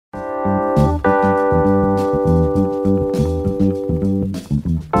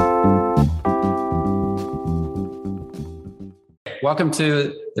welcome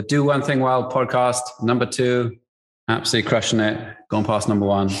to the Do One Thing Well podcast, number 2. Absolutely crushing it, going past number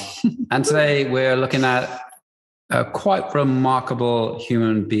 1. And today we're looking at a quite remarkable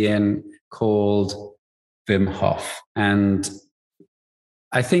human being called Wim Hof. And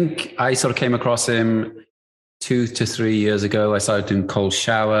I think I sort of came across him 2 to 3 years ago. I started doing cold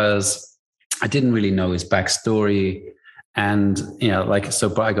showers. I didn't really know his backstory. And,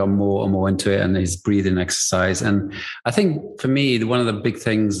 but I got more and more into it, and his breathing exercise. And I think for me, one of the big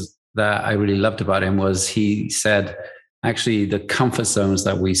things that I really loved about him was he said, actually, the comfort zones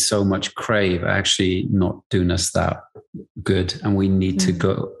that we so much crave are actually not doing us that good. And we need to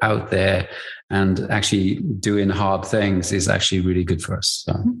go out there, and actually doing hard things is actually really good for us.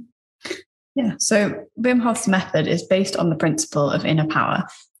 So. Yeah. So Wim Hof's method is based on the principle of inner power.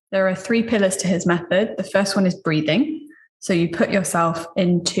 There are 3 pillars to his method. The first one is breathing. So you put yourself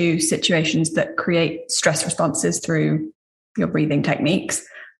into situations that create stress responses through your breathing techniques,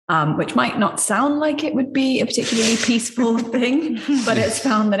 which might not sound like it would be a particularly peaceful thing, but it's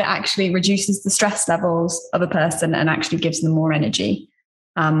found that it actually reduces the stress levels of a person and actually gives them more energy.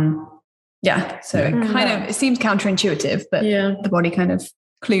 It seems counterintuitive, but the body kind of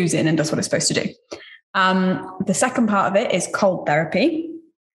clues in and does what it's supposed to do. The second part of it is cold therapy,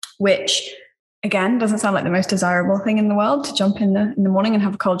 which again doesn't sound like the most desirable thing in the world, to jump in the morning and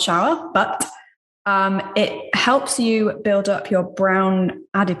have a cold shower, but it helps you build up your brown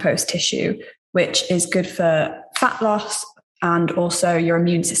adipose tissue, which is good for fat loss and also your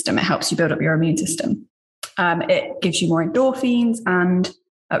immune system. It helps you build up your immune system. It gives you more endorphins, and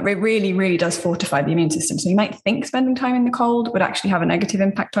it really, really does fortify the immune system. So you might think spending time in the cold would actually have a negative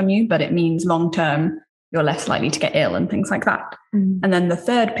impact on you, but it means long-term you're less likely to get ill and things like that. And then the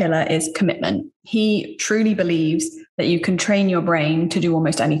third pillar is commitment. He truly believes that you can train your brain to do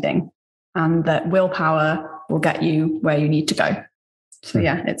almost anything, and that willpower will get you where you need to go. So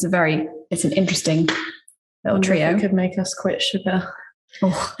it's an interesting little trio. It could make us quit sugar.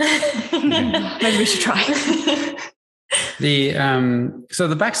 Oh. Maybe we should try. So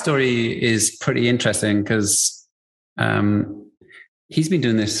the backstory is pretty interesting because he's been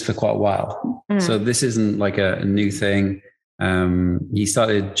doing this for quite a while. So this isn't like a new thing. He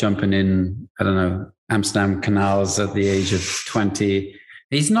started jumping in, Amsterdam canals at the age of 20.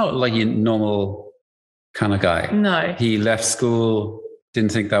 He's not like your normal kind of guy. No. He left school,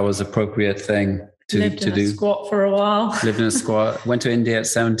 didn't think that was an appropriate thing to do. A squat for a while. Lived in a squat, went to India at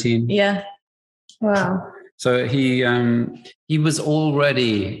 17. Yeah. Wow. So he was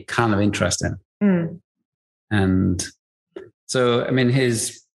already kind of interesting. And so,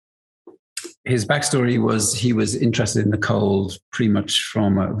 his backstory was he was interested in the cold pretty much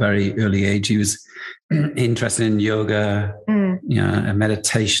from a very early age. He was interested in yoga, and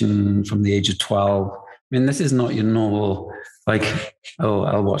meditation from the age of 12. This is not your normal,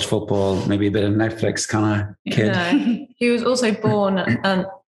 I'll watch football, maybe a bit of Netflix kind of kid. No. He was also born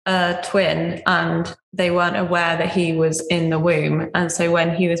a twin, and they weren't aware that he was in the womb. And so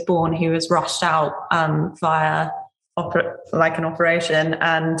when he was born, he was rushed out via an operation,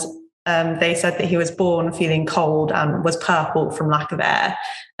 and they said that he was born feeling cold and was purple from lack of air.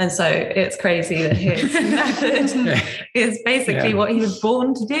 And so it's crazy that his method is basically what he was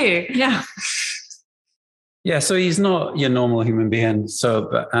born to do. So he's not your normal human being.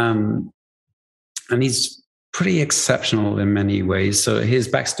 So, and he's pretty exceptional in many ways. So his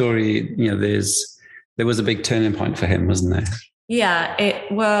backstory, there was a big turning point for him, wasn't there? Yeah,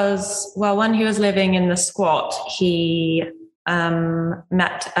 it was. Well, when he was living in the squat, he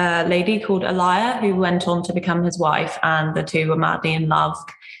met a lady called Alaya, who went on to become his wife, and the two were madly in love.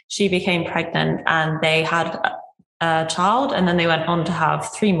 She became pregnant and they had a child, and then they went on to have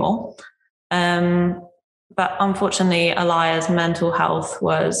 3 more. But unfortunately, Alaya's mental health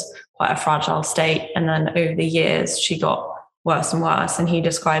was quite a fragile state. And then over the years, she got worse and worse. And he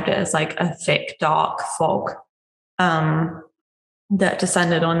described it as like a thick, dark fog that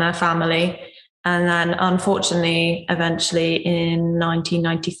descended on their family. And then unfortunately, eventually in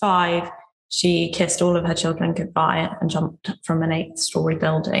 1995, she kissed all of her children goodbye and jumped from an 8th-story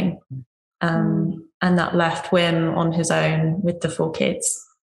building. And that left Wim on his own with the 4 kids,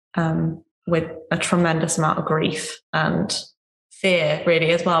 with a tremendous amount of grief and fear,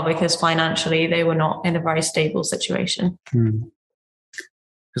 really, as well, because financially they were not in a very stable situation.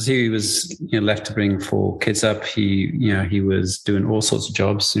 Because he was left to bring 4 kids up. He was doing all sorts of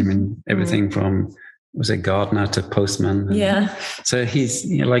jobs. Everything from, was it gardener to postman? So he's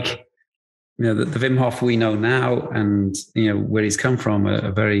the Wim Hof we know now, and where he's come from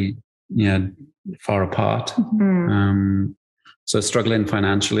are very far apart. So struggling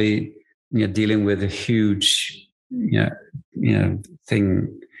financially, dealing with a huge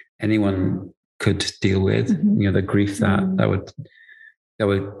thing anyone could deal with. The grief that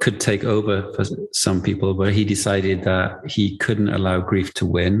could take over for some people, but he decided that he couldn't allow grief to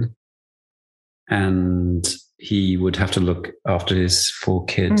win, and he would have to look after his 4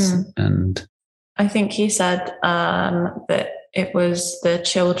 kids. And I think he said that it was the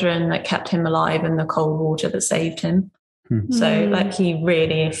children that kept him alive and the cold water that saved him. So like he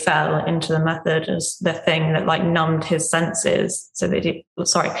really fell into the method as the thing that like numbed his senses, so that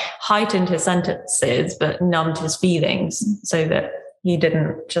heightened his senses, but numbed his feelings, so that he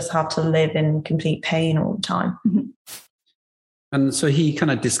didn't just have to live in complete pain all the time. And so he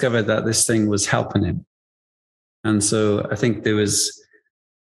kind of discovered that this thing was helping him. And so I think there was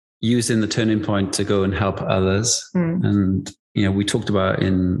using the turning point to go and help others. And, we talked about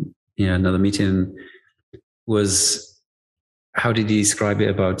in another meeting was, how did he describe it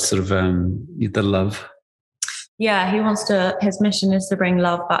about sort of the love? Yeah, his mission is to bring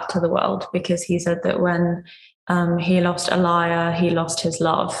love back to the world, because he said that when he lost Aliyah, he lost his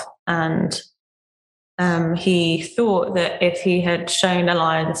love. And he thought that if he had shown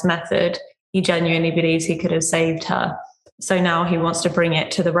Aliyah this method, he genuinely believes he could have saved her. So now he wants to bring it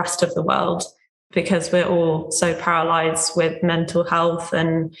to the rest of the world, because we're all so paralyzed with mental health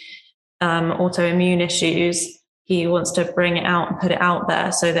and autoimmune issues. He wants to bring it out and put it out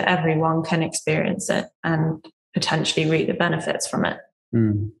there so that everyone can experience it and potentially reap the benefits from it.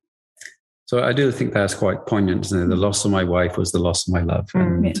 So I do think that's quite poignant, isn't it? The loss of my wife was the loss of my love.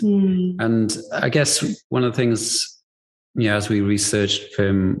 And I guess one of the things, as we researched for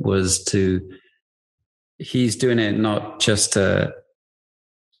him, was he's doing it not just to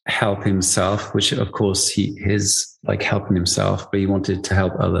help himself, which of course is like helping himself, but he wanted to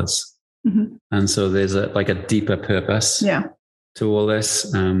help others. And so there's a deeper purpose to all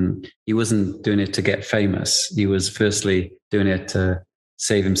this. He wasn't doing it to get famous. He was firstly doing it to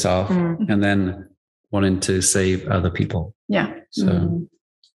save himself, and then wanting to save other people. So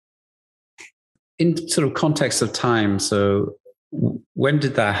in sort of context of time, so when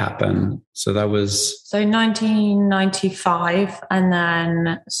did that happen? So that was 1995, and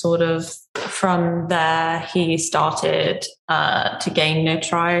then sort of from there he started to gain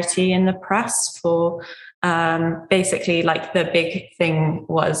notoriety in the press for basically, like, the big thing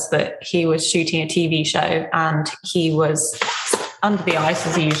was that he was shooting a TV show and he was under the ice,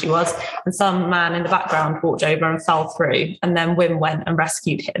 as he usually was, and some man in the background walked over and fell through, and then Wim went and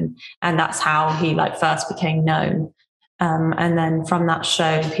rescued him, and that's how he first became known. And then from that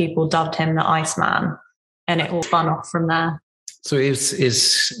show, people dubbed him the Iceman, and it all spun off from there. So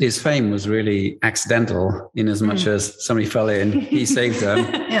his fame was really accidental, in as much as somebody fell in, he saved them.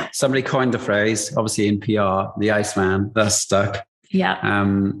 Somebody coined the phrase, obviously in PR, the Iceman. That's stuck.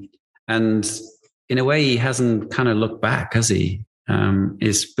 And in a way, he hasn't kind of looked back, has he?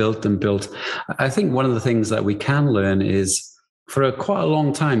 Is built and built. I think one of the things that we can learn is, for quite a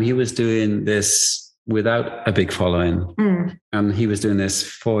long time, he was doing this without a big following, and he was doing this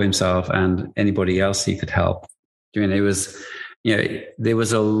for himself and anybody else he could help. It was, there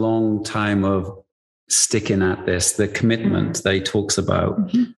was a long time of sticking at this, the commitment that he talks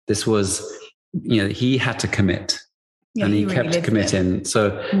about. This was, he had to commit. And he kept really committing.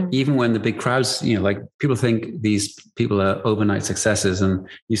 So even when the big crowds, people think these people are overnight successes, and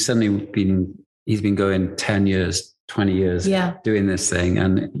he's been going 10 years, 20 years doing this thing.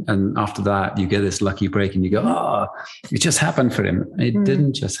 And after that, you get this lucky break and you go, oh, it just happened for him. It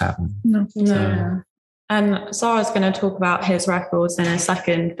didn't just happen. No. And Sarah's going to talk about his records in a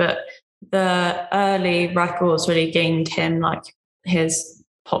second, but the early records really gained him his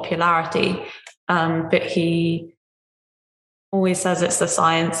popularity. But he always says it's the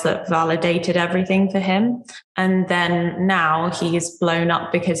science that validated everything for him. And then now he's blown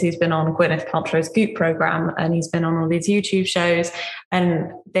up because he's been on Gwyneth Paltrow's Goop program, and he's been on all these YouTube shows,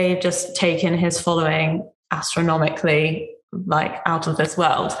 and they've just taken his following astronomically, out of this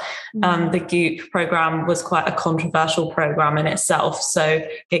world. The Goop program was quite a controversial program in itself, so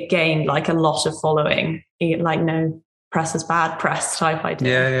it gained a lot of following, no press is bad press type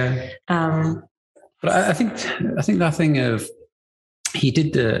idea. But I think that thing of, he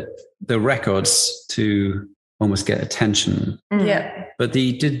did the records to almost get attention. But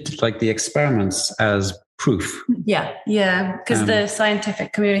he did the experiments as proof. Because the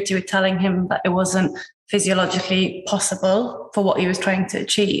scientific community were telling him that it wasn't physiologically possible for what he was trying to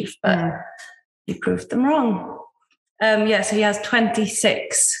achieve, but he proved them wrong. So he has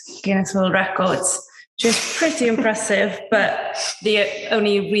 26 Guinness World Records, which is pretty impressive, but the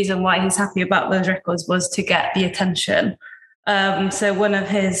only reason why he's happy about those records was to get the attention. So one of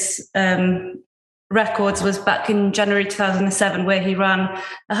his records was back in January 2007, where he ran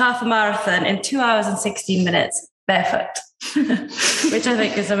a half a marathon in 2 hours and 16 minutes barefoot, which I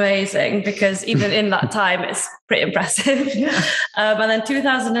think is amazing because even in that time, it's pretty impressive. Yeah. And then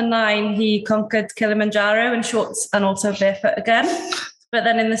 2009, he conquered Kilimanjaro in shorts and also barefoot again. But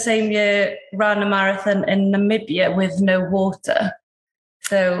then in the same year, ran a marathon in Namibia with no water.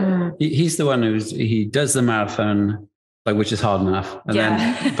 So he's the one he does the marathon, like, which is hard enough. And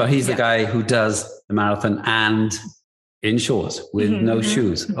then, but he's the guy who does the marathon and in shorts with no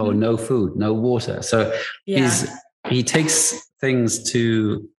shoes or no food, no water. So he takes things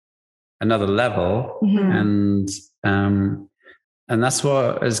to another level, and that's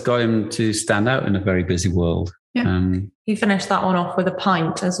what has got him to stand out in a very busy world. Yeah. He finished that one off with a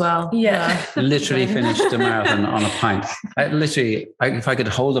pint as well. Yeah. Literally finished a marathon on a pint. If I could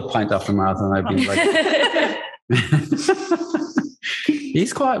hold a pint after a marathon, I'd be like...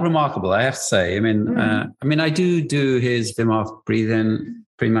 He's quite remarkable, I have to say. I mean, I do his Wim Hof breathing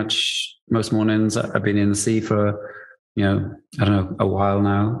pretty much most mornings. I've been in the sea for, I don't know, a while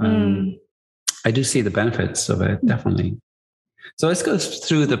now. I do see the benefits of it, definitely. So let's go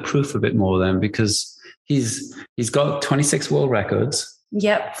through the proof a bit more then, because he's got 26 world records.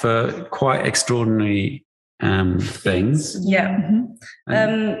 Yep. For quite extraordinary things. Yeah.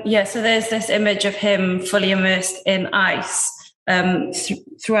 So there's this image of him fully immersed in ice.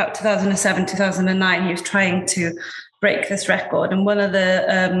 Throughout 2007, 2009, he was trying to break this record. And one of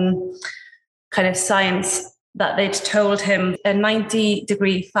the kind of science that they'd told him, at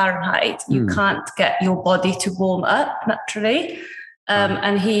 90-degree Fahrenheit, you can't get your body to warm up naturally.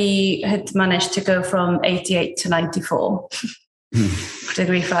 And he had managed to go from 88 to 94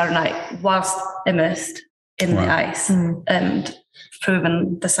 degree Fahrenheit whilst immersed in the ice, and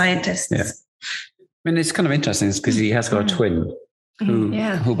proven the scientists. Yeah. I mean, it's kind of interesting because he has got a twin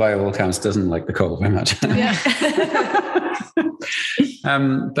who by all accounts doesn't like the cold very much.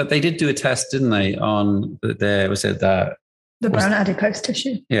 But they did do a test, didn't they, on the brown adipose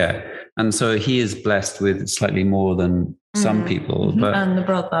tissue. Yeah. And so he is blessed with slightly more than some people. But and the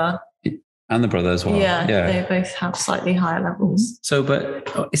brother. And the brother as well. Yeah, they both have slightly higher levels. So, but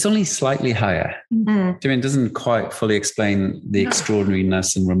it's only slightly higher. Do you mean it doesn't quite fully explain the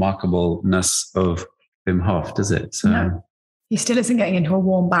extraordinariness and remarkableness of Wim Hof, does it? So, no. He still isn't getting into a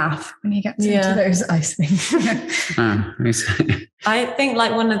warm bath when he gets into those ice things. I think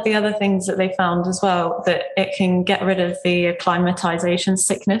like one of the other things that they found as well, that it can get rid of the acclimatization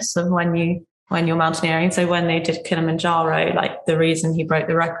sickness of when you're mountaineering. So when they did Kilimanjaro, like the reason he broke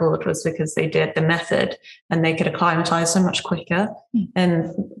the record was because they did the method and they could acclimatize so much quicker. And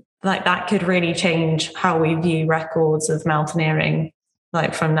like that could really change how we view records of mountaineering,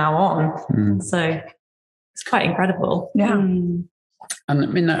 like from now on. So it's quite incredible. Yeah. And I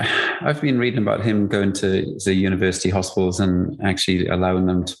mean, I've been reading about him going to the university hospitals and actually allowing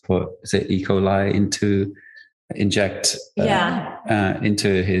them to put, E. coli inject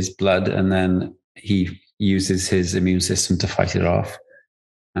into his blood, and then he uses his immune system to fight it off.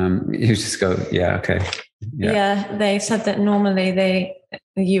 You just go, they said that normally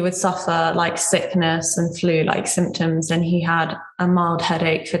you would suffer like sickness and flu-like symptoms, and he had a mild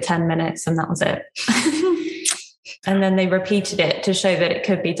headache for 10 minutes and that was it. And then they repeated it to show that it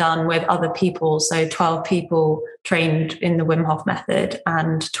could be done with other people. So 12 people trained in the Wim Hof method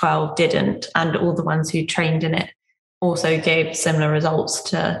and 12 didn't. And all the ones who trained in it also gave similar results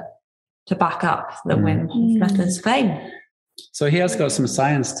to back up the Wim Hof method's claim. So he has got some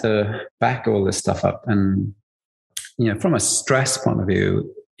science to back all this stuff up. And, from a stress point of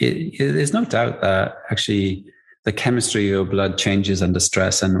view, there's no doubt that actually the chemistry of your blood changes under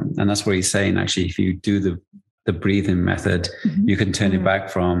stress. And that's what he's saying. Actually, if you do the breathing method, you can turn it back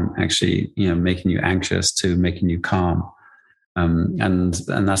from actually, making you anxious to making you calm. And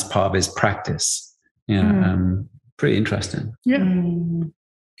that's part of his practice. Pretty interesting. Yeah.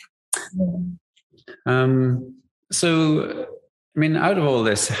 So, I mean, out of all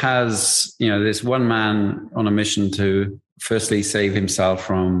this has, this one man on a mission to firstly save himself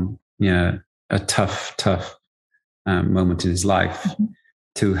from, a tough moment in his life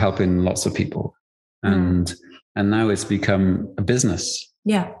to helping lots of people. And now it's become a business.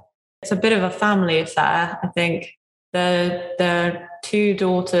 Yeah. It's a bit of a family affair. I think the two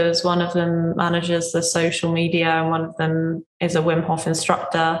daughters, one of them manages the social media and one of them is a Wim Hof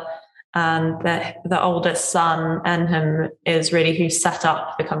instructor. And the oldest son, Enham, is really who set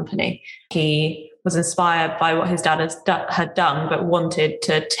up the company. He was inspired by what his dad had done, but wanted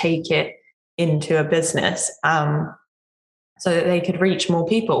to take it into a business so that they could reach more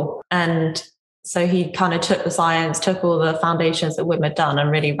people. And So he kind of took the science, took all the foundations that Wim had done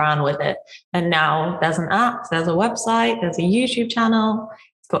and really ran with it. And now there's an app, there's a website, there's a YouTube channel,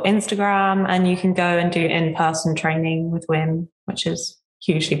 it's got Instagram, and you can go and do in-person training with Wim, which is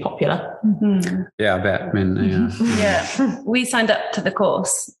hugely popular. Mm-hmm. Yeah, I bet. I mean, We signed up to the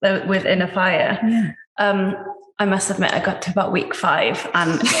course with Inner Fire. Yeah. I must admit, I got to about week 5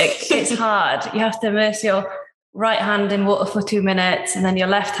 and it's hard. You have to immerse your right hand in water for 2 minutes and then your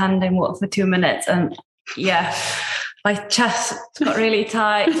left hand in water for 2 minutes. And my chest got really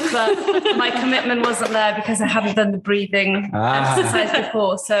tight, but my commitment wasn't there because I hadn't done the breathing exercise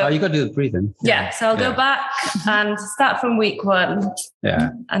before. So you got to do the breathing. Yeah. So I'll go back and start from week 1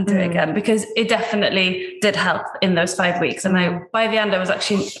 and do it again, because it definitely did help in those 5 weeks. And by the end, I was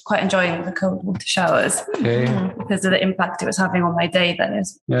actually quite enjoying the cold water showers because of the impact it was having on my day. Then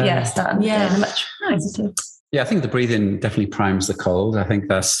is starting the day in a much positive. Yeah, I think the breathing definitely primes the cold. I think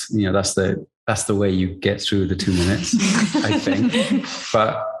that's the way you get through the 2 minutes, I think.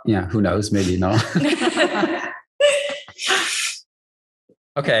 But who knows? Maybe not.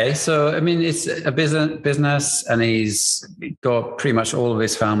 Okay, so I mean, it's a business, and he's got pretty much all of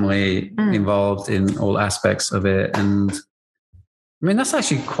his family involved in all aspects of it, and I mean that's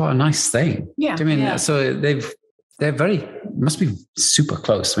actually quite a nice thing. Yeah, I mean, so they're must be super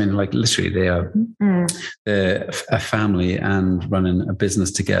close. I mean, like literally, they're a family and running a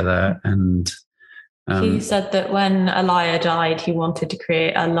business together. And he said that when Elia died, he wanted to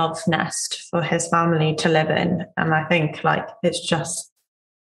create a love nest for his family to live in. And I think it just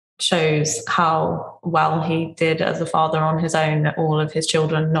shows how well he did as a father on his own, that all of his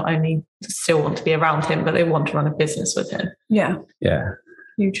children not only still want to be around him, but they want to run a business with him. Yeah. Yeah.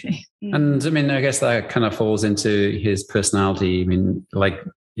 Hugely. And I mean, I guess that kind of falls into his personality. I mean,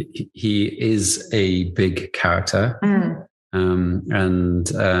 he is a big character, and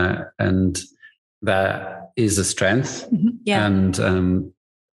that is a strength. Yeah. And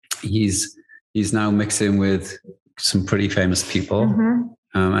he's now mixing with some pretty famous people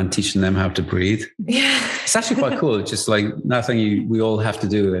and teaching them how to breathe. Yeah, it's actually quite cool. Just like nothing we all have to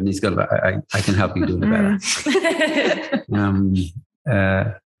do, and he's got. I can help you do it better.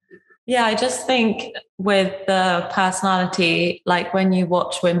 Yeah, I just think with the personality, like when you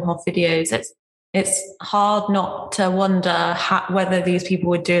watch Wim Hof videos, it's hard not to wonder whether these people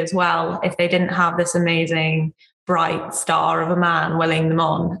would do as well if they didn't have this amazing, bright star of a man willing them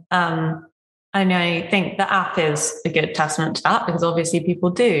on. And I think the app is a good testament to that, because obviously people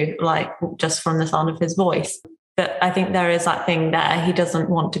do, just from the sound of his voice. But I think there is that thing there. He doesn't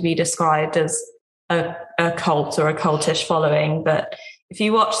want to be described as a cult or a cultish following, but if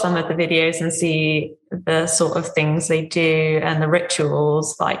you watch some of the videos and see the sort of things they do and the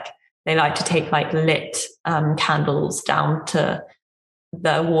rituals, they like to take lit candles down to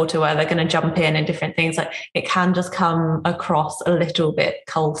the water where they're going to jump in and different things. It can just come across a little bit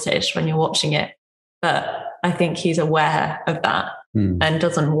cultish when you're watching it. But I think he's aware of that and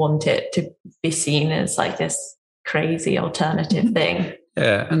doesn't want it to be seen as this crazy alternative thing.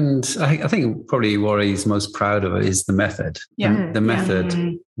 Yeah, and I think probably what he's most proud of is the method. Yeah, the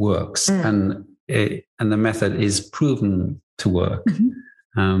method works, and the method is proven to work.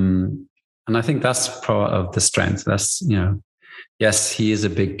 And I think that's part of the strength. That's yes, he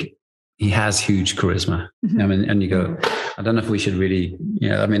has huge charisma. I mean, and you go, I don't know if we should really,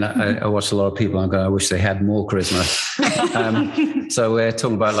 I mean, I watch a lot of people and I wish they had more charisma. So we're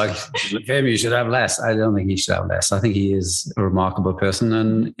talking about maybe you should have less. I don't think he should have less. I think he is a remarkable person,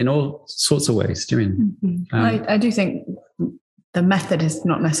 and in all sorts of ways. Do you mean? I do think the method is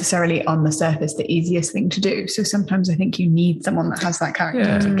not necessarily on the surface the easiest thing to do. So sometimes I think you need someone that has that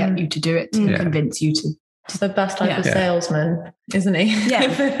character to get you to do it, to convince you to. It's the best type of salesman, isn't he?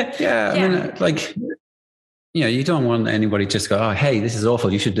 Yeah. I mean, you don't want anybody just go, oh, hey, this is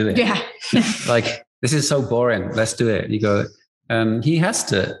awful, you should do it. Yeah. This is so boring, let's do it. You go,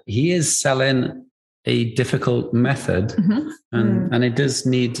 he is selling a difficult method, and it does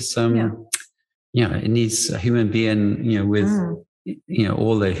need some, it needs a human being, with,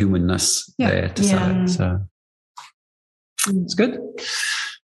 all the humanness there to sell it. So it's good.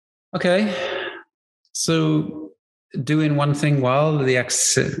 Okay. So doing one thing well, the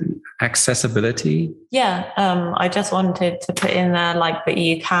accessibility. Yeah. I just wanted to put in there that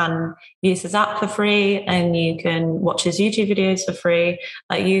you can use his app for free, and you can watch his YouTube videos for free.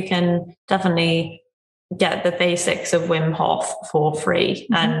 You can definitely get the basics of Wim Hof for free.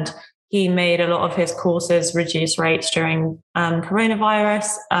 And he made a lot of his courses reduce rates during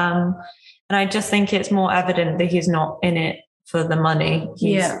coronavirus. And I just think it's more evident that he's not in it for the money.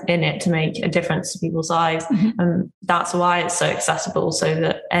 He's in it to make a difference to people's lives. And that's why it's so accessible, so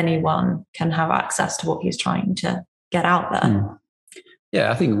that anyone can have access to what he's trying to get out there. Yeah,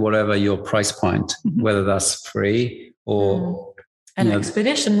 I think whatever your price point, whether that's free or an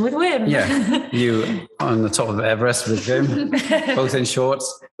expedition with Wim. Yeah, you on the top of Everest with Wim, both in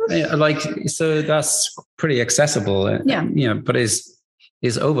shorts. So that's pretty accessible. Yeah. But is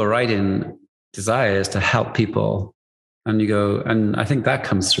overriding desire is to help people. And you go, and I think that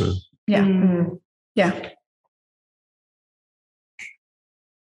comes through. Yeah. Yeah.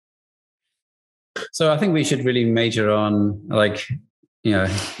 So I think we should really major on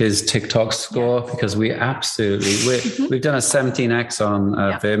his TikTok score, because we absolutely, we've done a 17x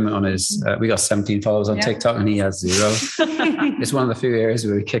on Vim on his, we got 17 followers on TikTok and he has 0. It's one of the few areas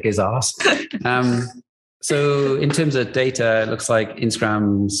where we kick his ass. So in terms of data, it looks like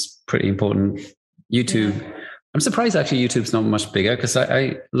Instagram's pretty important. YouTube, I'm surprised actually YouTube's not much bigger, because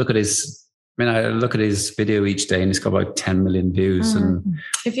I look at his video each day and it's got about 10 million views. And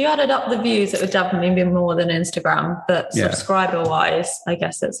if you added up the views, it would definitely be more than Instagram, but subscriber wise, I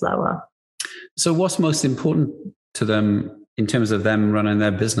guess it's lower. So what's most important to them in terms of them running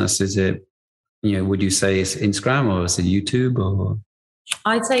their business? Is it, would you say it's Instagram or is it YouTube? Or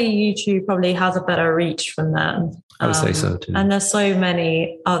I'd say YouTube probably has a better reach from them. I would say so too. And there's so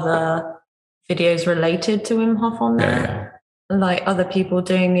many other videos related to Wim Hof on there. Like other people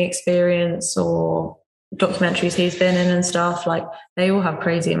doing the experience or documentaries he's been in and stuff, like they all have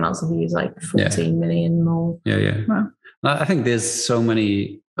crazy amounts of views, like 14 million more. Wow. I think there's so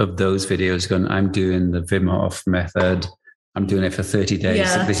many of those videos going, I'm doing the Wim Hof method, I'm doing it for 30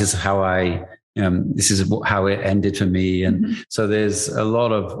 days. This is how how it ended for me. And so there's a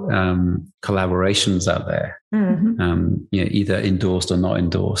lot of collaborations out there, either endorsed or not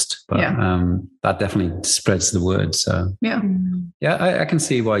endorsed, but that definitely spreads the word. So I can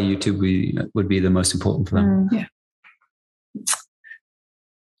see why YouTube would be the most important for them.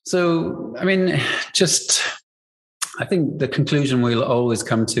 So, I mean, I think the conclusion we'll always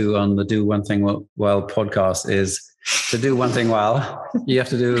come to on the Do One Thing Well podcast is, to do one thing well, you have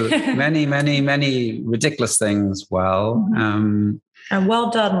to do many, many, many ridiculous things well. And well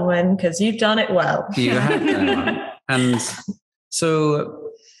done, Wim, because you've done it well. You have done it well. And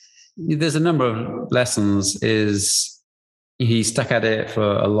so there's a number of lessons. He stuck at it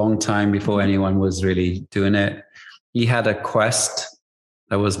for a long time before anyone was really doing it. He had a quest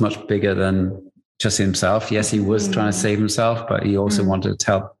that was much bigger than just himself. Yes, he was trying to save himself, but he also wanted to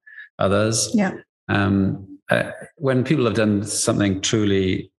help others. Yeah. When people have done something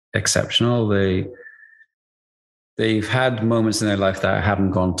truly exceptional, they've had moments in their life that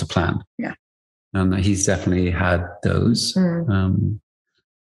haven't gone to plan. Yeah. And he's definitely had those.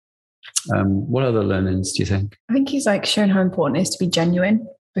 What other learnings do you think? I think he's shown how important it is to be genuine,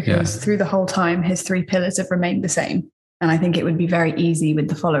 because through the whole time, his 3 pillars have remained the same. And I think it would be very easy with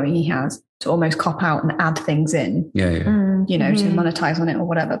the following he has to almost cop out and add things in, to monetize on it or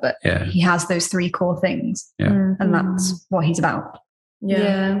whatever. But he has those 3 core things, and that's what he's about.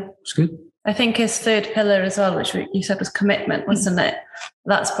 Yeah. It's good. I think his 3rd pillar as well, which you said was commitment, wasn't it?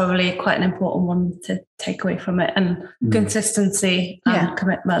 That's probably quite an important one to take away from it, and consistency and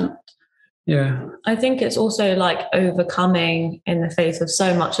commitment. Yeah. I think it's also overcoming in the face of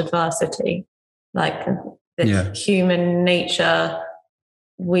so much adversity, human nature.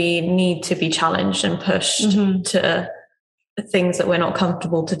 We need to be challenged and pushed to things that we're not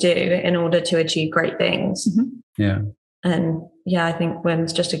comfortable to do in order to achieve great things. And I think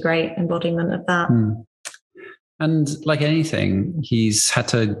Wim's just a great embodiment of that. And like anything, he's had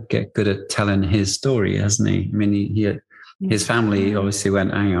to get good at telling his story, hasn't he? I mean, his family obviously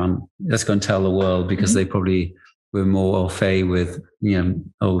went, hang on, let's go and tell the world, because they probably were more au fait with,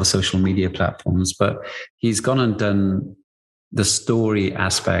 all the social media platforms. But he's gone and done the story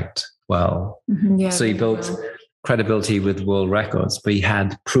aspect well. So he built credibility with world records, but he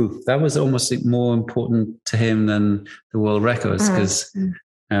had proof. That was almost more important to him than the world records, because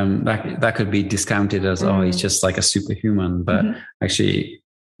that could be discounted as, he's just like a superhuman. But actually,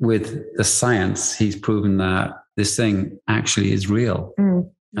 with the science, he's proven that this thing actually is real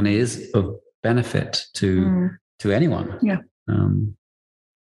and it is of benefit to anyone.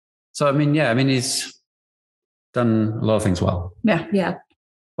 So, I mean, he's done a lot of things well. Yeah. Yeah.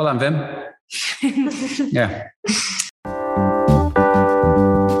 Well, I'm Vim. Yeah.